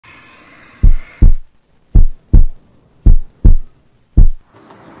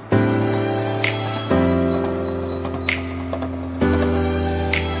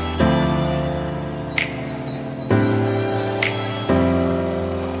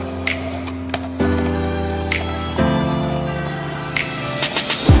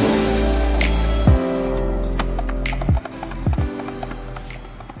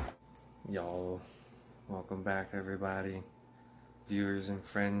everybody, viewers and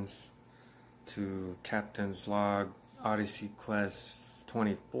friends, to Captain's Log Odyssey Quest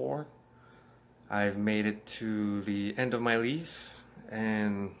 24. I've made it to the end of my lease,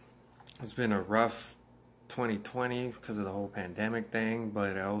 and it's been a rough 2020 because of the whole pandemic thing,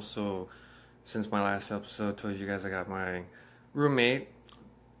 but I also, since my last episode, told you guys I got my roommate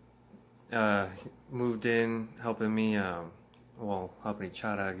moved in, helping me, helping each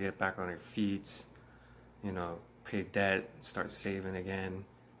other get back on her feet, you know, pay debt, start saving again.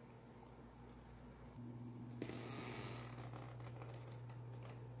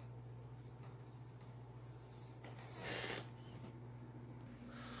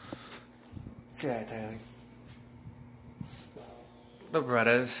 See that, Tyler? The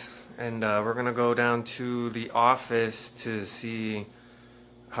brothers, and we're gonna go down to the office to see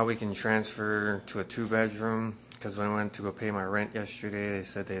how we can transfer to a 2-bedroom, because when I went to go pay my rent yesterday, they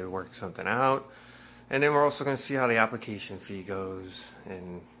said they worked something out. And then we're also gonna see how the application fee goes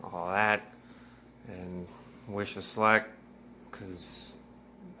and all that, and wish us luck, because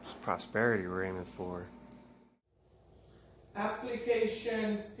it's prosperity we're aiming for.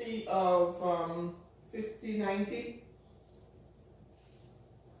 Application fee of $50.90.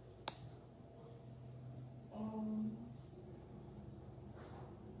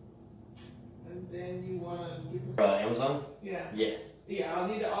 And then you wanna give us Amazon? Yeah. Yeah. Yeah, I'll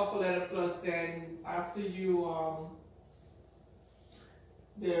need the offer letter plus then after you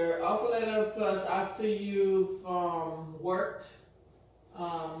their offer letter plus after you've worked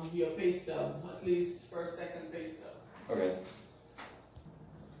your pay stub, at least first, second pay stub. Okay.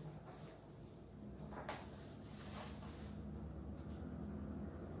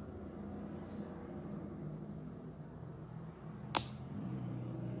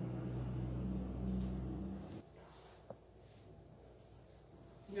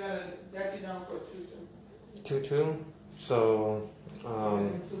 You gotta get it down for 2-2. 2-2. So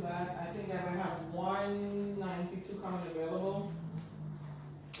Too bad. I think I might have 192 coming available.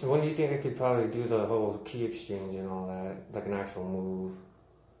 when do you think I could probably do the whole key exchange and all that, like an actual move?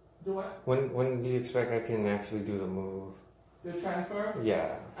 Do what? When do you expect I can actually do the move? The transfer?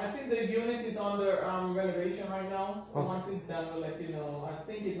 Yeah. I think the unit is under renovation right now. So Okay. once it's done, we'll let you know. I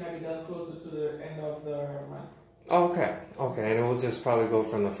think it might be done closer to the end of the month. Okay. Okay, and we'll just probably go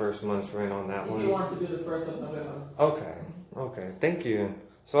from the first month's rent on that If one. you want to do the 1st of November. Okay. Okay. Thank you.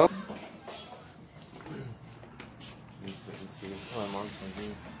 So.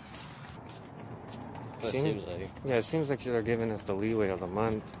 Seems like. Yeah, it seems like they're giving us the leeway of the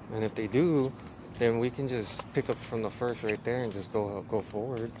month, and if they do, then we can just pick up from the first right there and just go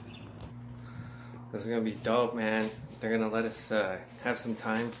forward. This is gonna be dope, man. They're gonna let us have some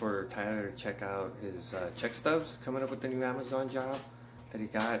time for Tyler to check out his check stubs coming up with the new Amazon job that he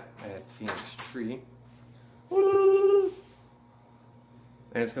got at Phoenix Tree. And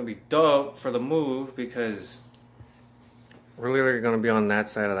it's gonna be dope for the move because we're literally gonna be on that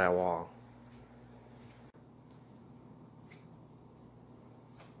side of that wall.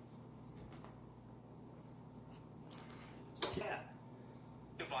 Yeah.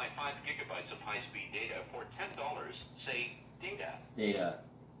 To buy 5 gigabytes of high-speed data for $10, say data. Data.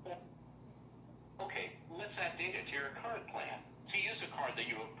 Okay, let's add data to your current plan. To use a card that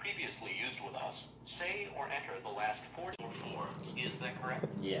you have previously used with us, say or enter the last 4 or 4. Is that correct?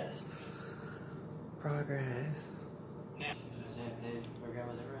 Yes. Progress. Now,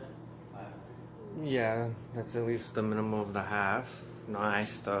 Yeah, that's at least the minimum of the half.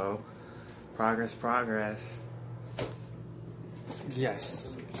 Nice though. Progress, progress.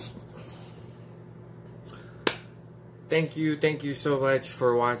 Yes. Thank you so much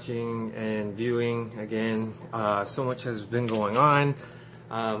for watching and viewing again. So much has been going on.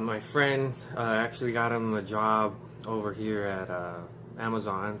 My friend actually got him a job over here at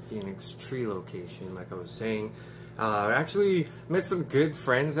Amazon Phoenix Tree location, like I was saying. I actually met some good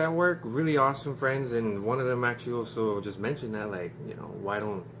friends at work, really awesome friends, and one of them actually also just mentioned that, like, you know, why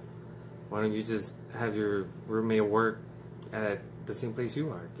don't you just have your roommate work at the same place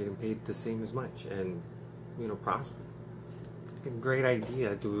you are, getting paid the same as much, and, you know, prosper. Great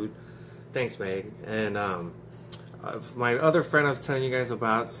idea, dude. Thanks, Meg. And my other friend I was telling you guys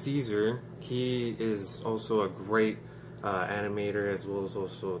about, Caesar, he is also a great animator, as well as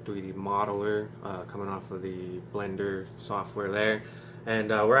also a 3D modeler, coming off of the Blender software there. And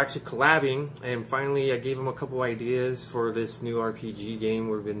we're actually collabing, and finally I gave him a couple ideas for this new RPG game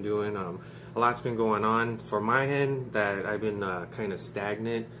we've been doing. A lot's been going on for my end that I've been kind of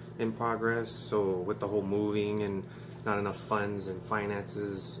stagnant in progress, so with the whole moving and not enough funds and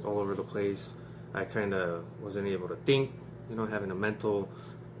finances all over the place, I kind of wasn't able to think, you know, having a mental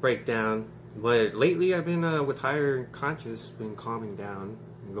breakdown. But lately I've been with higher conscious, been calming down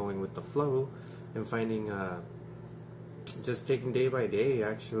and going with the flow and finding just taking day by day,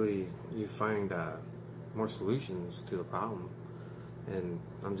 actually you find more solutions to the problem. And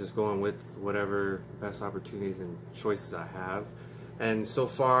I'm just going with whatever best opportunities and choices I have. And so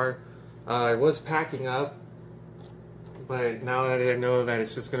far I was packing up, but now that I know that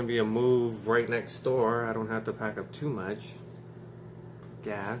it's just going to be a move right next door, I don't have to pack up too much.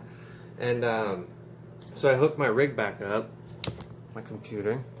 Yeah. And so I hooked my rig back up, my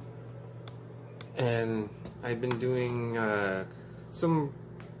computer, and I've been doing some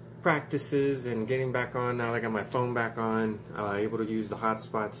practices and getting back on. Now I got my phone back on, able to use the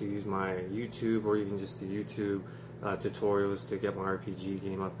hotspot to use my YouTube or even just the YouTube tutorials to get my RPG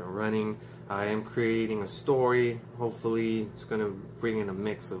game up and running. I am creating a story. Hopefully it's going to bring in a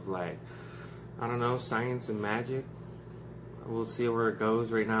mix of, like, I don't know, science and magic. We'll see where it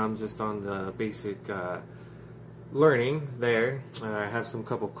goes. Right now I'm just on the basic learning there. I have some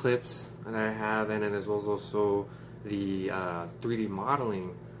couple clips that I have, and then as well as also the 3D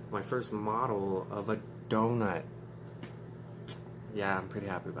modeling. My first model of a donut. Yeah, I'm pretty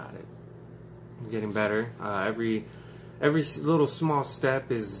happy about it. I'm getting better. Every little small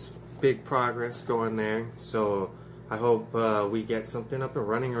step is big progress going there. So I hope we get something up and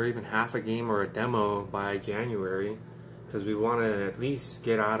running, or even half a game or a demo by January, because we want to at least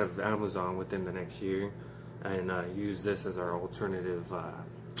get out of Amazon within the next year and use this as our alternative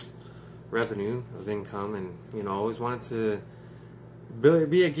revenue of income. And you know, I always wanted to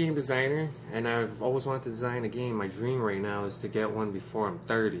be a game designer, and I've always wanted to design a game. My dream right now is to get one before I'm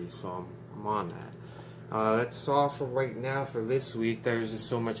 30, so I'm on that. That's all for right now for this week. There's just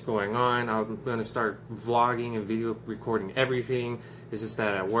so much going on. I'm going to start vlogging and video recording everything. It's just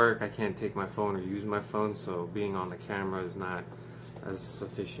that at work I can't take my phone or use my phone, so being on the camera is not as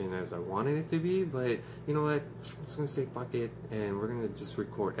sufficient as I wanted it to be. But you know what? I'm just going to say fuck it, and we're going to just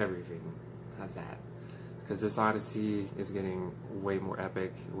record everything. How's that? Because this Odyssey is getting way more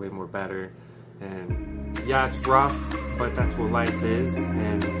epic, way more better. And yeah, it's rough, but that's what life is.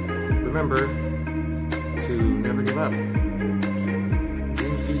 And remember to never give up.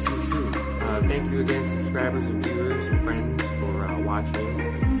 Dreams do come true. Thank you again, subscribers and viewers and friends, for watching.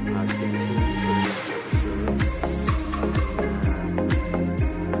 Stay tuned for